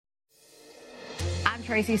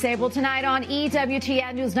Tracy Sable tonight on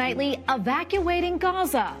EWTN News Nightly, evacuating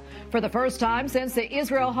Gaza. For the first time since the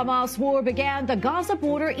Israel-Hamas war began, the Gaza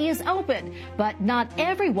border is open, but not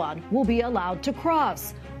everyone will be allowed to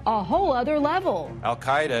cross. A whole other level.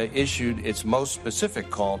 Al-Qaeda issued its most specific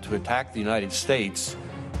call to attack the United States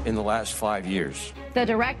in the last 5 years. The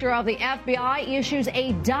director of the FBI issues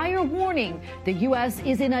a dire warning. The U.S.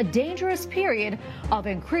 is in a dangerous period of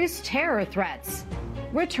increased terror threats.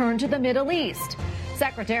 Return to the Middle East.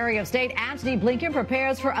 Secretary of State Antony Blinken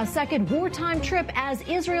prepares for a second wartime trip as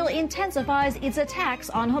Israel intensifies its attacks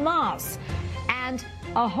on Hamas. And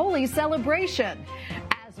a holy celebration.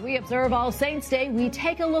 As we observe All Saints' Day, we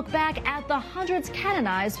take a look back at the hundreds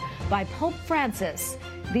canonized by Pope Francis.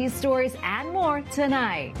 These stories and more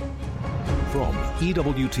tonight. From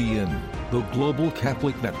EWTN, the Global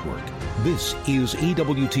Catholic Network, this is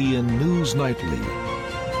EWTN News Nightly.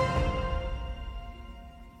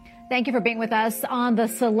 Thank you for being with us on the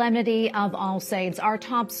Solemnity of All Saints. Our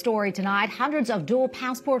top story tonight, hundreds of dual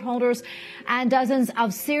passport holders and dozens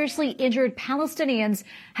of seriously injured Palestinians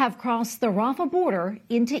have crossed the Rafah border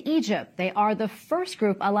into Egypt. They are the first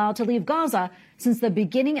group allowed to leave Gaza since the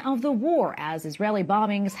beginning of the war, as Israeli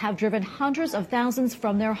bombings have driven hundreds of thousands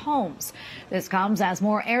from their homes. This comes as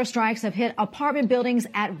more airstrikes have hit apartment buildings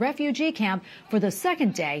at refugee camp for the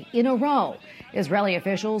second day in a row. Israeli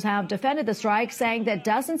officials have defended the strike, saying that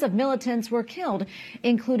dozens of militants were killed,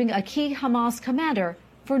 including a key Hamas commander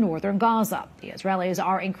for northern Gaza. The Israelis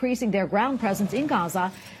are increasing their ground presence in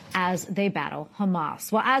Gaza as they battle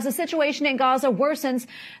Hamas. Well, as the situation in Gaza worsens,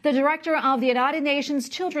 the director of the United Nations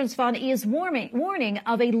Children's Fund is warning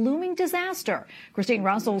of a looming disaster. Christine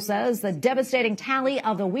Russell says the devastating tally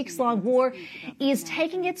of the weeks-long war is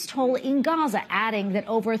taking its toll in Gaza, adding that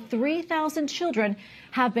over 3,000 children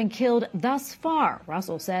have been killed thus far.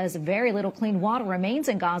 Russell says very little clean water remains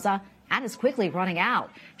in Gaza and is quickly running out.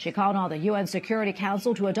 She called on the UN Security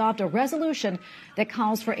Council to adopt a resolution that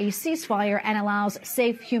calls for a ceasefire and allows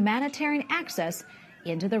safe humanitarian access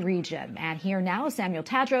into the region. And here now is Samuel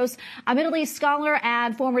Tadros, a Middle East scholar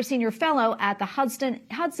and former senior fellow at the Hudson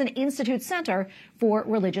Institute Center for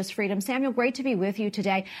Religious Freedom. Samuel, great to be with you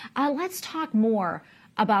today. Let's talk more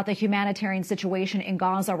about the humanitarian situation in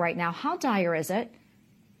Gaza right now. How dire is it?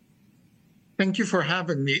 Thank you for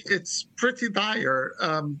having me. It's pretty dire.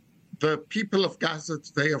 The people of Gaza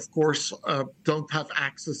today, of course, don't have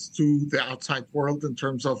access to the outside world in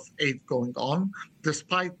terms of aid going on,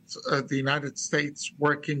 despite the United States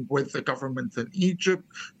working with the government in Egypt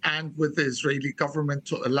and with the Israeli government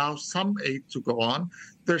to allow some aid to go on.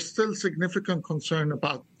 There's still significant concern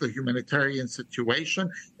about the humanitarian situation.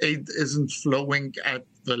 Aid isn't flowing at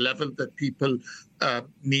the level that people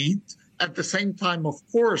need. At the same time, of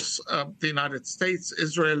course, the United States,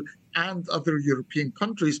 Israel, and other European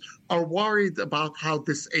countries are worried about how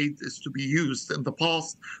this aid is to be used. In the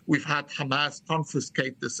past, we've had Hamas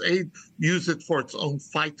confiscate this aid, use it for its own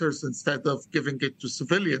fighters instead of giving it to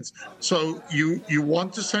civilians. So you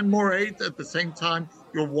want to send more aid. At the same time,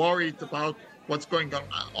 you're worried about what's going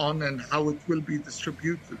on and how it will be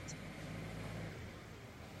distributed.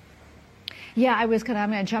 Yeah, I'm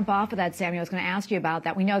going to jump off of that, Samuel. I was going to ask you about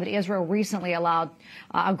that. We know that Israel recently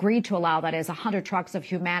agreed to allow, that is, 100 trucks of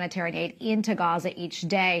humanitarian aid into Gaza each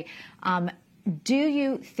day. Do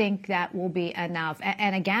you think that will be enough?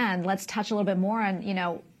 And again, let's touch a little bit more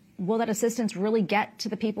on, will that assistance really get to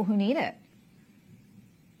the people who need it?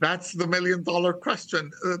 That's the million-dollar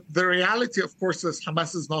question. The reality, of course, is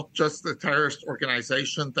Hamas is not just a terrorist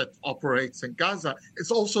organization that operates in Gaza. It's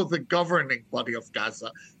also the governing body of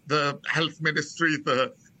Gaza. The health ministry,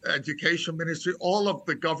 the education ministry, all of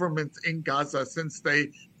the government in Gaza, since they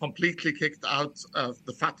completely kicked out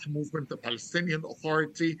the Fatah movement, the Palestinian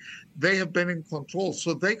Authority, they have been in control.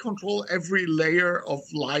 So they control every layer of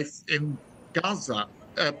life in Gaza.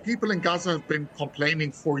 People in Gaza have been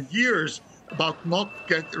complaining for years about not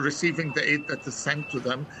receiving the aid that is sent to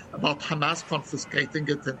them, about Hamas confiscating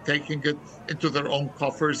it and taking it into their own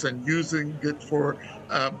coffers and using it for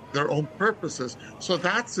their own purposes. So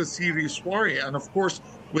that's a serious worry. And of course,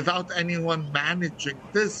 without anyone managing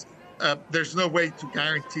this, there's no way to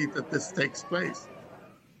guarantee that this takes place.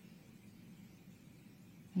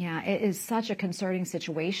 Yeah, it is such a concerning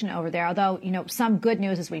situation over there. Although, some good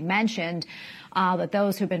news, as we mentioned, that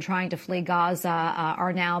those who've been trying to flee Gaza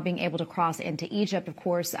are now being able to cross into Egypt. Of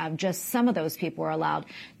course, just some of those people are allowed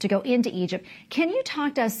to go into Egypt. Can you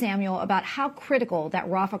talk to us, Samuel, about how critical that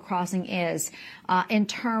Rafah crossing is in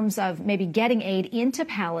terms of maybe getting aid into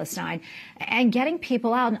Palestine and getting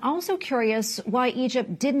people out? And also curious why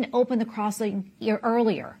Egypt didn't open the crossing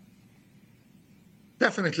earlier.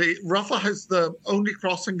 Definitely. Rafah is the only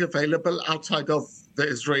crossing available outside of the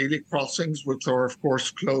Israeli crossings, which are, of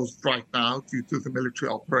course, closed right now due to the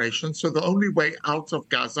military operation. So the only way out of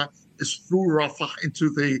Gaza is through Rafah into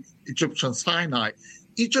the Egyptian Sinai.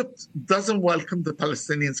 Egypt doesn't welcome the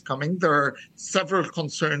Palestinians coming. There are several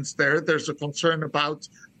concerns there. There's a concern about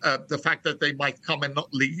the fact that they might come and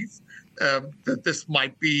not leave, that this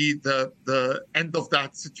might be the end of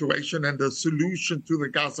that situation and the solution to the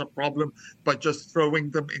Gaza problem by just throwing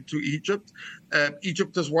them into Egypt.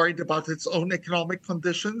 Egypt is worried about its own economic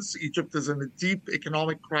conditions. Egypt is in a deep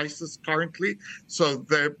economic crisis currently. So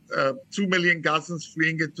the 2 million Gazans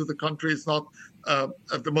fleeing into the country is not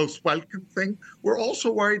the most welcome thing. We're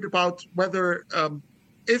also worried about whether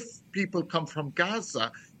if people come from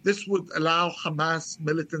Gaza, this would allow Hamas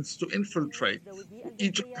militants to infiltrate.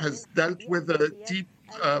 Egypt has dealt with a deep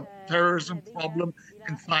terrorism problem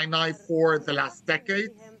in Sinai for the last decade.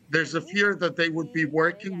 There's a fear that they would be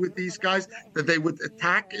working with these guys, that they would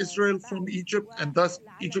attack Israel from Egypt, and thus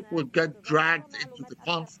Egypt would get dragged into the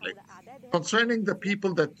conflict. Concerning the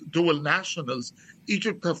people that dual nationals,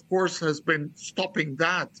 Egypt, of course, has been stopping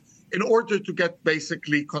that in order to get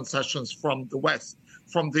basically concessions from the West,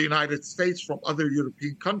 from the United States, from other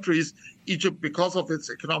European countries. Egypt, because of its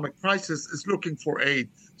economic crisis, is looking for aid.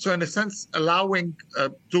 So in a sense, allowing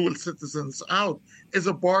dual citizens out is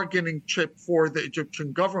a bargaining chip for the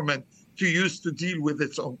Egyptian government to use to deal with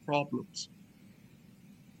its own problems.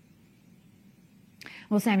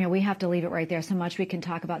 Well, Samuel, we have to leave it right there. So much we can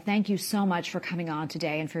talk about. Thank you so much for coming on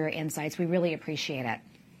today and for your insights. We really appreciate it.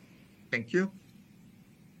 Thank you.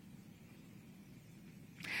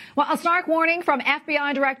 Well, a stark warning from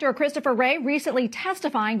FBI Director Christopher Wray recently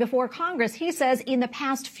testifying before Congress. He says in the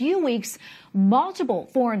past few weeks, multiple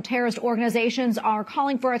foreign terrorist organizations are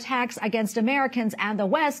calling for attacks against Americans and the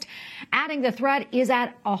West, adding the threat is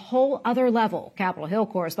at a whole other level. Capitol Hill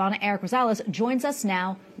correspondent Eric Rosales joins us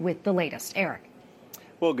now with the latest. Eric.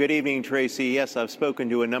 Well, good evening, Tracy. Yes, I've spoken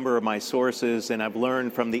to a number of my sources, and I've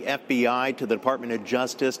learned from the FBI to the Department of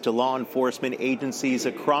Justice to law enforcement agencies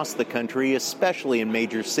across the country, especially in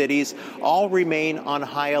major cities, all remain on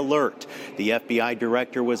high alert. The FBI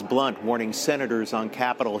director was blunt, warning senators on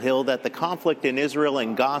Capitol Hill that the conflict in Israel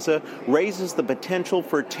and Gaza raises the potential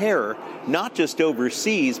for terror, not just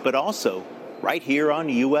overseas, but also right here on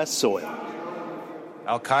U.S. soil.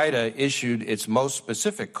 Al-Qaeda issued its most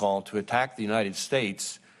specific call to attack the United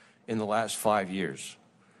States in the last 5 years.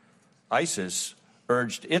 ISIS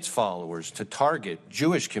urged its followers to target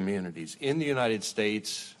Jewish communities in the United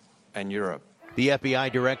States and Europe. The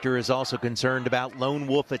FBI director is also concerned about lone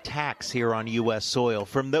wolf attacks here on U.S. soil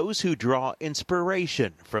from those who draw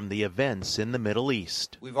inspiration from the events in the Middle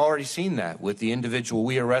East. We've already seen that with the individual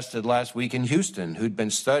we arrested last week in Houston, who'd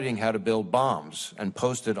been studying how to build bombs and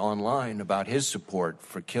posted online about his support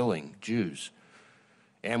for killing Jews.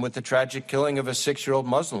 And with the tragic killing of a 6-year-old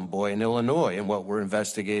Muslim boy in Illinois in what we're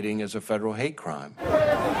investigating as a federal hate crime.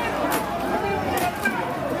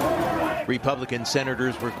 Republican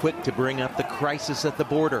senators were quick to bring up the crisis at the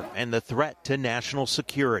border and the threat to national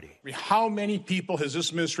security. How many people has this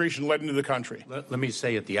administration let into the country? Let me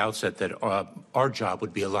say at the outset that our job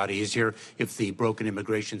would be a lot easier if the broken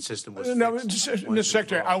immigration system was No, fixed. Mr.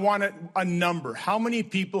 Secretary, I want a number. How many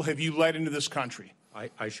people have you let into this country?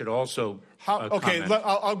 I should also okay, comment.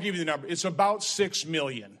 I'll give you the number. It's about 6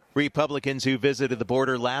 million. Republicans who visited the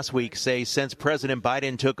border last week say since President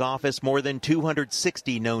Biden took office, more than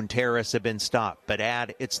 260 known terrorists have been stopped, but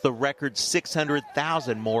add it's the record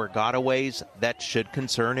 600,000 more gotaways. That should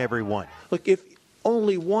concern everyone. Look, if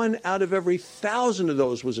only 1 out of every 1,000 of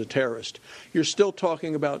those was a terrorist, you're still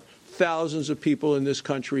talking about thousands of people in this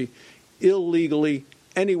country illegally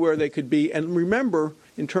anywhere they could be. And remember,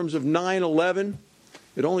 in terms of 9/11,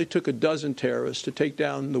 it only took a dozen terrorists to take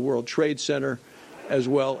down the World Trade Center as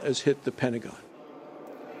well as hit the Pentagon.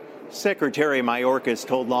 Secretary Mayorkas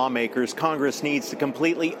told lawmakers Congress needs to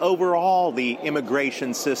completely overhaul the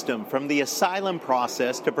immigration system, from the asylum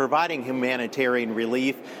process to providing humanitarian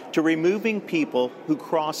relief to removing people who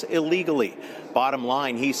cross illegally. Bottom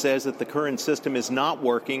line, he says that the current system is not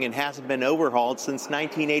working and hasn't been overhauled since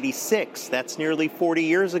 1986. That's nearly 40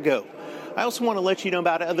 years ago. I also want to let you know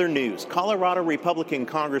about other news. Colorado Republican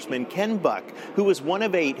Congressman Ken Buck, who was one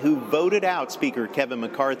of 8 who voted out Speaker Kevin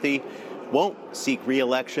McCarthy, won't seek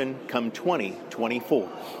re-election come 2024.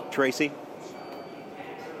 Tracy?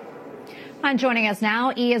 And joining us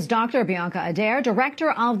now is Dr. Bianca Adair,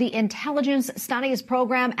 Director of the Intelligence Studies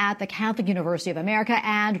Program at the Catholic University of America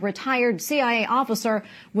and retired CIA officer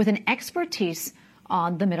with an expertise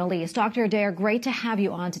on the Middle East. Dr. Adair, great to have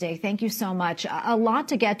you on today. Thank you so much. A lot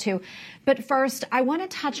to get to. But first, I want to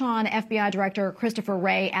touch on FBI Director Christopher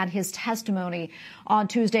Wray and his testimony on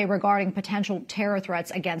Tuesday regarding potential terror threats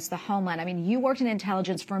against the homeland. I mean, you worked in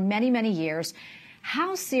intelligence for many, many years.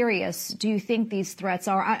 How serious do you think these threats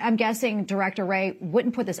are? I'm guessing Director Wray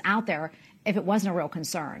wouldn't put this out there if it wasn't a real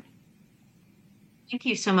concern. Thank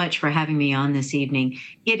you so much for having me on this evening.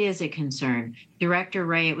 It is a concern. Director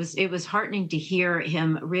Wray, it was heartening to hear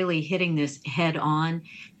him really hitting this head on.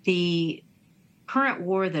 The current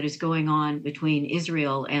war that is going on between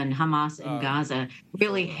Israel and Hamas in Gaza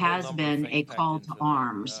really has been a call to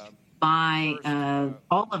arms by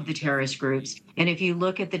all of the terrorist groups. And if you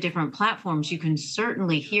look at the different platforms, you can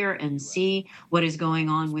certainly hear and see what is going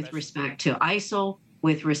on with respect to ISIL,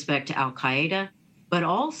 with respect to al-Qaeda, but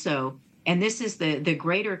also, and this is the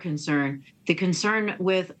greater concern, the concern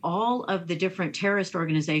with all of the different terrorist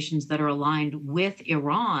organizations that are aligned with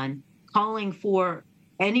Iran, calling for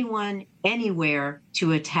anyone, anywhere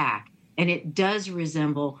to attack. And it does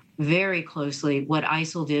resemble very closely what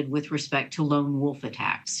ISIL did with respect to lone wolf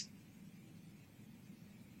attacks.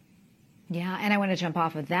 Yeah, and I want to jump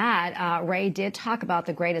off of that. Wray did talk about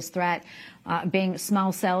the greatest threat being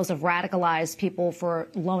small cells of radicalized people for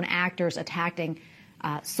lone actors attacking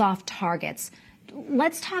soft targets.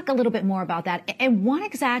 Let's talk a little bit more about that. And what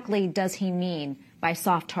exactly does he mean by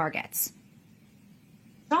soft targets?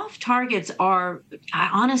 Soft targets are,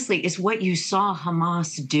 honestly, is what you saw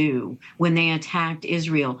Hamas do when they attacked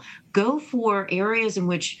Israel. Go for areas in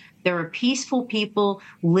which there are peaceful people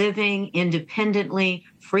living independently,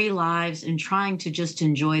 free lives, and trying to just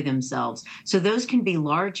enjoy themselves. So those can be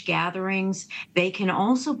large gatherings. They can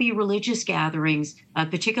also be religious gatherings,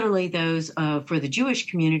 particularly those for the Jewish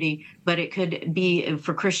community, but it could be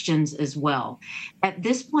for Christians as well. At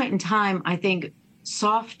this point in time, I think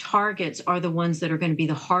soft targets are the ones that are going to be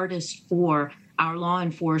the hardest for our law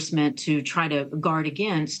enforcement to try to guard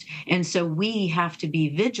against. And so we have to be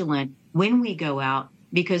vigilant when we go out,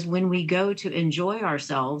 because when we go to enjoy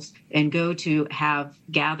ourselves and go to have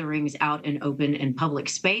gatherings out in open and public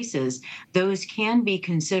spaces, those can be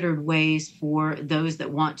considered ways for those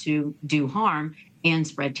that want to do harm and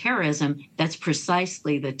spread terrorism. That's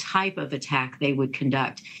precisely the type of attack they would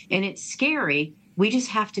conduct. And it's scary. We just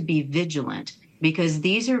have to be vigilant, because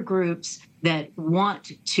these are groups that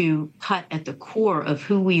want to cut at the core of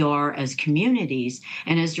who we are as communities.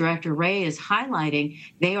 And as Director Wray is highlighting,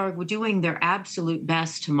 they are doing their absolute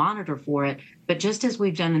best to monitor for it. But just as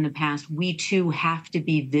we've done in the past, we too have to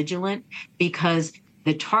be vigilant, because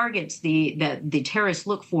the targets that the terrorists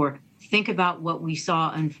look for, think about what we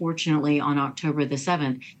saw, unfortunately, on October the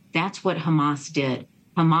 7th. That's what Hamas did.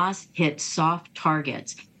 Hamas hit soft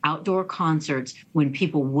targets, outdoor concerts, when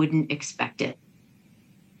people wouldn't expect it.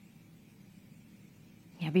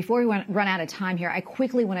 Yeah, before we run out of time here, I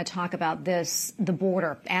quickly want to talk about the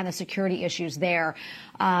border and the security issues there.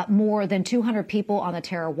 More than 200 people on the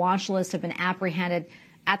terror watch list have been apprehended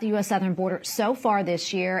at the U.S. southern border so far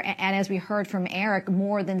this year. And as we heard from Eric,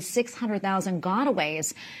 more than 600,000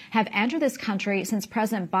 gotaways have entered this country since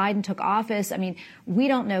President Biden took office. I mean, we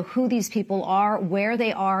don't know who these people are, where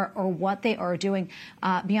they are, or what they are doing.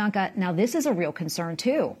 Bianca, now this is a real concern,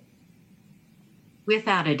 too.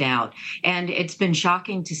 Without a doubt. And it's been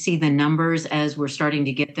shocking to see the numbers as we're starting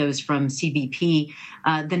to get those from CBP.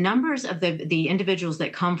 The numbers of the individuals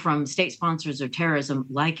that come from state sponsors of terrorism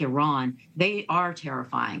like Iran, they are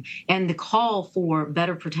terrifying. And the call for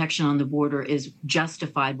better protection on the border is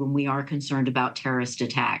justified when we are concerned about terrorist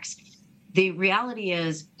attacks. The reality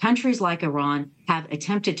is countries like Iran have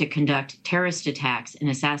attempted to conduct terrorist attacks and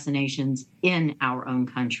assassinations in our own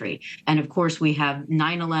country. And of course, we have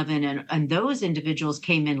 9/11, and those individuals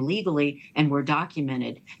came in legally and were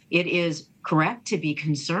documented. It is correct to be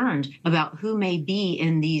concerned about who may be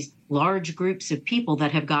in these large groups of people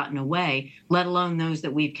that have gotten away, let alone those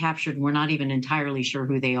that we've captured. We're not even entirely sure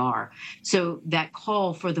who they are. So that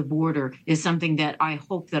call for the border is something that I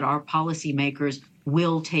hope that our policymakers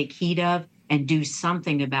will take heed of and do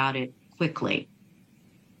something about it quickly.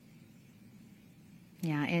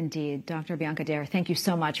 Yeah, indeed. Dr. Bianca Adair, thank you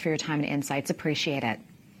so much for your time and insights. Appreciate it.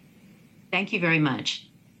 Thank you very much.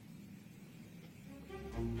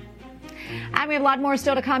 And we have a lot more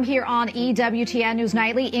still to come here on EWTN News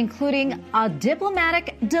Nightly, including a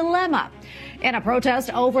diplomatic dilemma. In a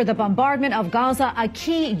protest over the bombardment of Gaza, a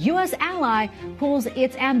key U.S. ally pulls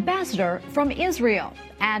its ambassador from Israel.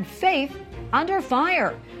 And faith under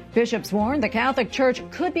fire. Bishops warn the Catholic Church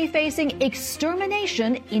could be facing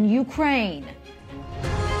extermination in Ukraine.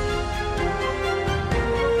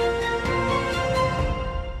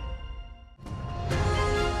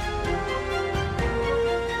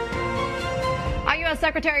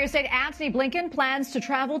 Secretary of State Antony Blinken plans to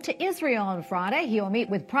travel to Israel on Friday. He will meet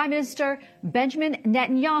with Prime Minister Benjamin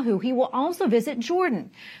Netanyahu. He will also visit Jordan.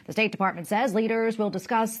 The State Department says leaders will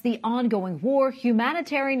discuss the ongoing war,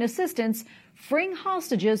 humanitarian assistance, freeing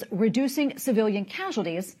hostages, reducing civilian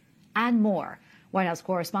casualties, and more. White House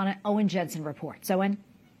correspondent Owen Jensen reports. Owen?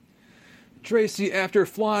 Tracy, after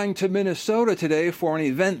flying to Minnesota today for an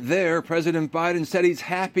event there, President Biden said he's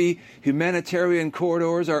happy humanitarian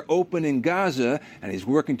corridors are open in Gaza and he's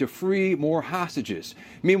working to free more hostages.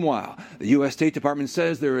 Meanwhile, the U.S. State Department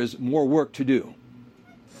says there is more work to do.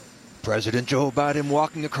 President Joe Biden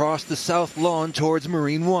walking across the South Lawn towards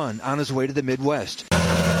Marine One on his way to the Midwest.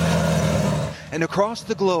 And across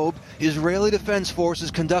the globe, Israeli Defense Forces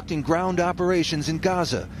conducting ground operations in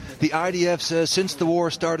Gaza. The IDF says since the war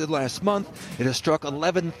started last month, it has struck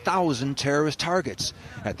 11,000 terrorist targets.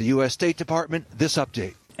 At the U.S. State Department, this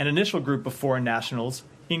update. An initial group of foreign nationals,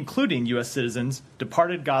 including U.S. citizens,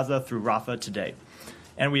 departed Gaza through Rafah today.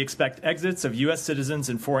 And we expect exits of U.S. citizens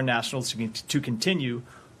and foreign nationals to continue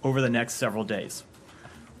over the next several days.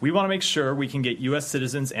 We want to make sure we can get U.S.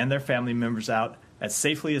 citizens and their family members out as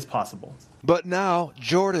safely as possible. But now,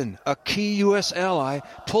 Jordan, a key U.S. ally,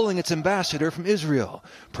 pulling its ambassador from Israel.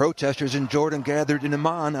 Protesters in Jordan gathered in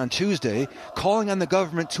Amman on Tuesday, calling on the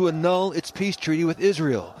government to annul its peace treaty with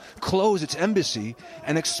Israel, close its embassy,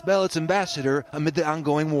 and expel its ambassador amid the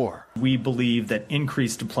ongoing war. We believe that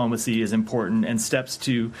increased diplomacy is important, and steps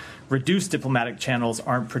to reduce diplomatic channels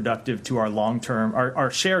aren't productive to our long-term,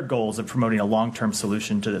 our shared goals of promoting a long-term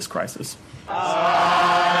solution to this crisis.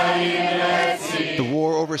 The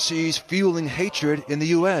war overseas fueling hatred in the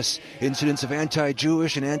U.S. Incidents of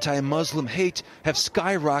anti-Jewish and anti-Muslim hate have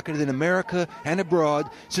skyrocketed in America and abroad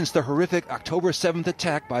since the horrific October 7th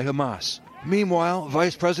attack by Hamas. Meanwhile,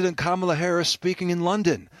 Vice President Kamala Harris speaking in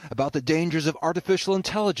London about the dangers of artificial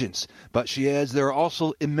intelligence, but she adds there are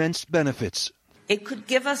also immense benefits. It could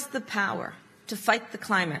give us the power to fight the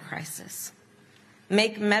climate crisis,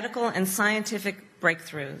 make medical and scientific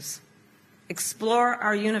breakthroughs, explore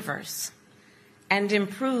our universe, and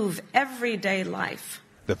improve everyday life.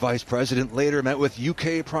 The Vice President later met with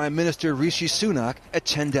UK Prime Minister Rishi Sunak at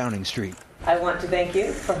 10 Downing Street. I want to thank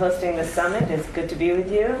you for hosting this summit. It's good to be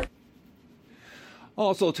with you.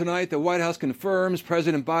 Also tonight, the White House confirms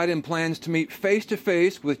President Biden plans to meet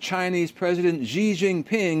face-to-face with Chinese President Xi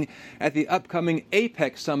Jinping at the upcoming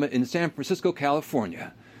APEC summit in San Francisco,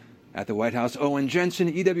 California. At the White House, Owen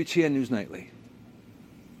Jensen, EWTN News Nightly.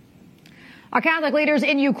 Our Catholic leaders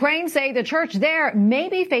in Ukraine say the church there may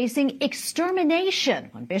be facing extermination.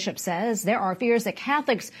 One bishop says there are fears that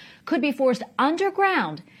Catholics could be forced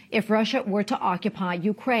underground if Russia were to occupy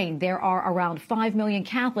Ukraine. There are around 5 million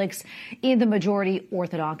Catholics in the majority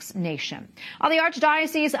Orthodox nation. The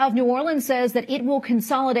Archdiocese of New Orleans says that it will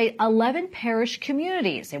consolidate 11 parish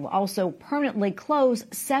communities. It will also permanently close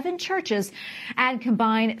 7 churches and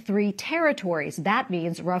combine 3 territories. That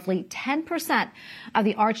means roughly 10% of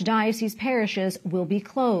the Archdiocese parishes will be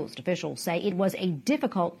closed. Officials say it was a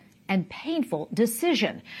difficult and painful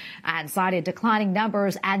decision, and cited declining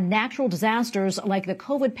numbers and natural disasters like the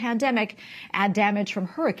COVID pandemic and damage from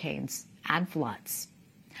hurricanes and floods.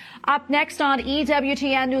 Up next on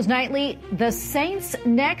EWTN News Nightly, the saints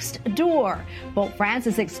next door. Pope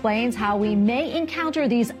Francis explains how we may encounter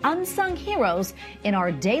these unsung heroes in our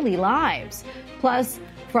daily lives. Plus,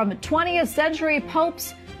 from 20th century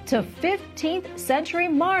popes to 15th century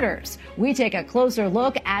martyrs, we take a closer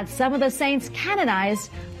look at some of the saints canonized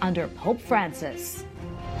under Pope Francis.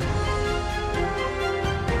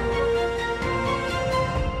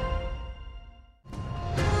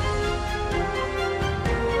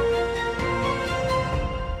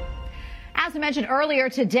 As I mentioned earlier,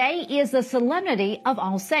 today is the Solemnity of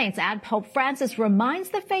All Saints, and Pope Francis reminds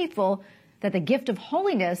the faithful that the gift of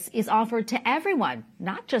holiness is offered to everyone,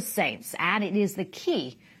 not just saints, and it is the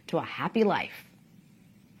key to a happy life.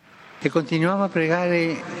 E continuiamo a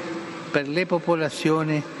pregare per le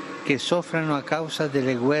popolazioni che soffrono a causa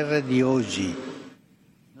delle guerre di oggi.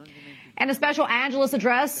 And a special Angelus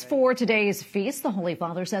address for today's feast. The Holy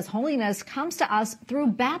Father says holiness comes to us through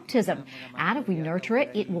baptism, and if we nurture it,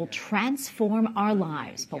 it will transform our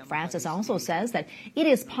lives. Pope Francis also says that it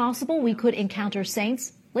is possible we could encounter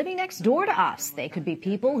saints living next door to us. They could be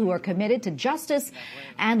people who are committed to justice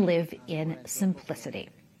and live in simplicity.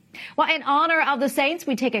 Well, in honor of the saints,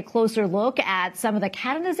 we take a closer look at some of the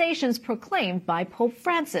canonizations proclaimed by Pope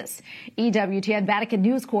Francis. EWTN Vatican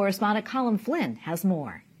News correspondent Colin Flynn has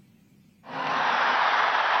more.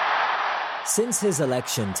 Since his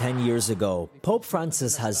election 10 years ago, Pope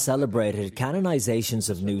Francis has celebrated canonizations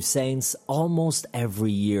of new saints almost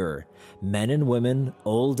every year. Men and women,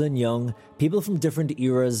 old and young, people from different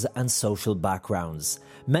eras and social backgrounds.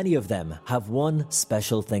 Many of them have one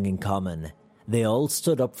special thing in common. They all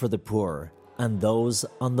stood up for the poor and those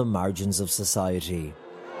on the margins of society.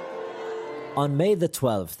 On May the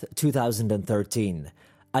 12th, 2013,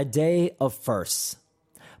 a day of firsts,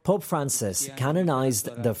 Pope Francis canonized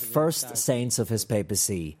the first saints of his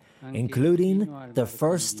papacy, including the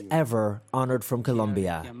first ever honored from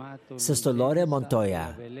Colombia, Sister Gloria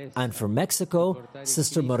Montoya, and from Mexico,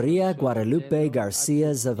 Sister Maria Guadalupe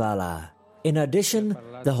Garcia Zavala. In addition,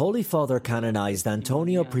 the Holy Father canonized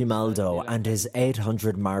Antonio Primaldo and his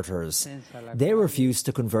 800 martyrs. They refused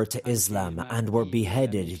to convert to Islam and were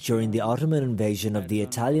beheaded during the Ottoman invasion of the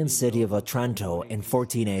Italian city of Otranto in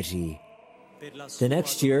 1480. The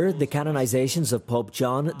next year, the canonizations of Pope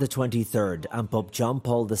John XXIII and Pope John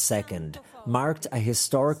Paul II marked a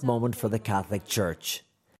historic moment for the Catholic Church.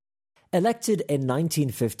 Elected in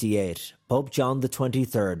 1958, Pope John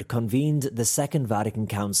XXIII convened the Second Vatican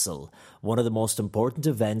Council, one of the most important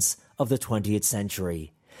events of the 20th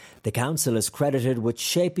century. The Council is credited with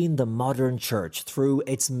shaping the modern Church through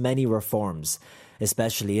its many reforms,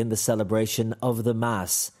 especially in the celebration of the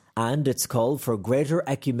Mass, and its call for greater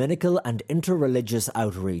ecumenical and interreligious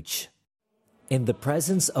outreach. In the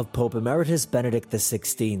presence of Pope Emeritus Benedict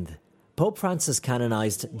XVI, Pope Francis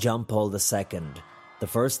canonized John Paul II, the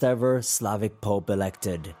first ever Slavic Pope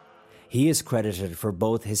elected. He is credited for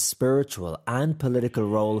both his spiritual and political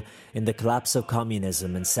role in the collapse of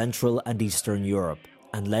communism in Central and Eastern Europe,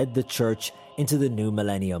 and led the Church into the new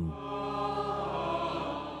millennium.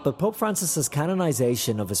 But Pope Francis's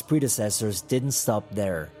canonization of his predecessors didn't stop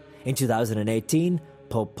there. In 2018,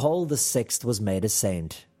 Pope Paul VI was made a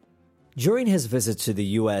saint. During his visit to the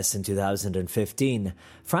U.S. in 2015,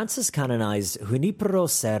 Francis canonized Junipero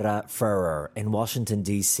Serra Ferrer in Washington,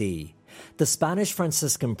 D.C. The Spanish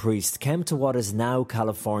Franciscan priest came to what is now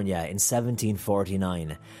California in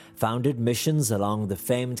 1749, founded missions along the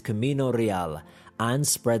famed Camino Real, and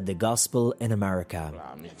spread the gospel in America.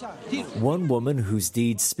 One woman whose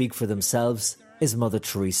deeds speak for themselves is Mother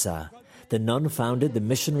Teresa. The nun founded the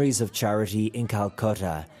Missionaries of Charity in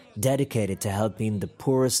Calcutta, dedicated to helping the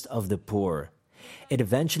poorest of the poor. It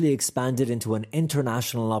eventually expanded into an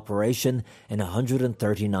international operation in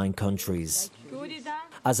 139 countries.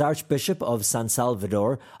 As Archbishop of San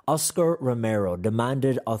Salvador, Oscar Romero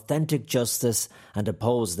demanded authentic justice and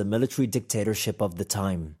opposed the military dictatorship of the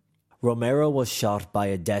time. Romero was shot by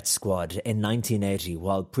a death squad in 1980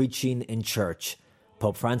 while preaching in church.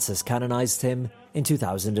 Pope Francis canonized him in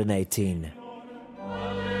 2018.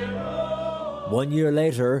 1 year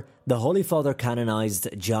later, the Holy Father canonized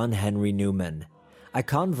John Henry Newman. A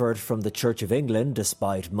convert from the Church of England,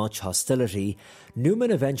 despite much hostility, Newman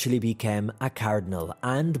eventually became a cardinal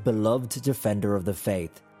and beloved defender of the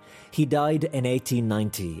faith. He died in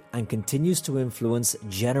 1890 and continues to influence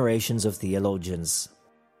generations of theologians.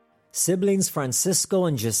 Siblings Francisco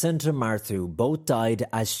and Jacinta Marthu both died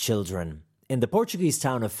as children. In the Portuguese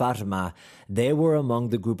town of Fatima, they were among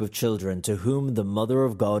the group of children to whom the Mother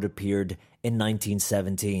of God appeared in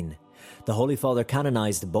 1917. The Holy Father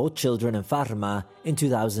canonized both children in Fatima in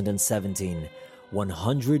 2017,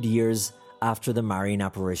 100 years after the Marian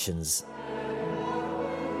apparitions.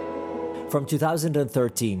 From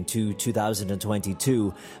 2013 to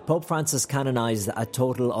 2022, Pope Francis canonized a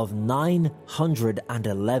total of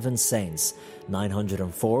 911 saints.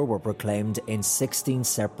 904 were proclaimed in 16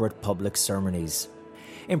 separate public ceremonies.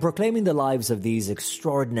 In proclaiming the lives of these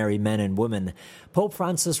extraordinary men and women, Pope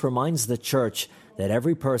Francis reminds the Church that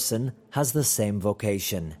every person has the same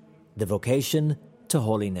vocation, the vocation to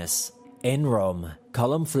holiness. In Rome,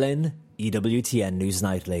 Colm Flynn, EWTN News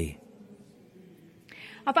Nightly.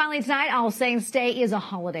 Finally tonight, All Saints' Day is a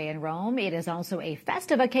holiday in Rome. It is also a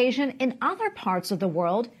festive occasion in other parts of the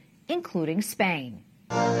world, including Spain.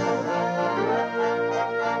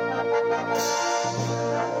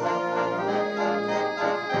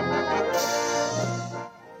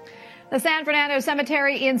 The San Fernando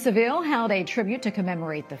Cemetery in Seville held a tribute to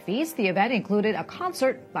commemorate the feast. The event included a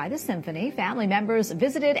concert by the symphony. Family members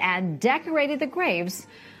visited and decorated the graves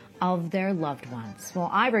of their loved ones. Well,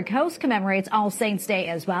 Ivory Coast commemorates All Saints' Day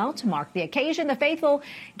as well. To mark the occasion, the faithful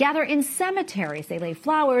gather in cemeteries. They lay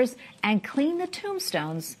flowers and clean the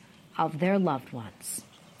tombstones of their loved ones.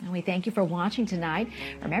 And we thank you for watching tonight.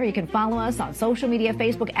 Remember, you can follow us on social media,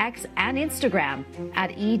 Facebook, X, and Instagram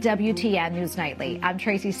at EWTN News Nightly. I'm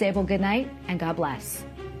Tracy Sable. Good night, and God bless.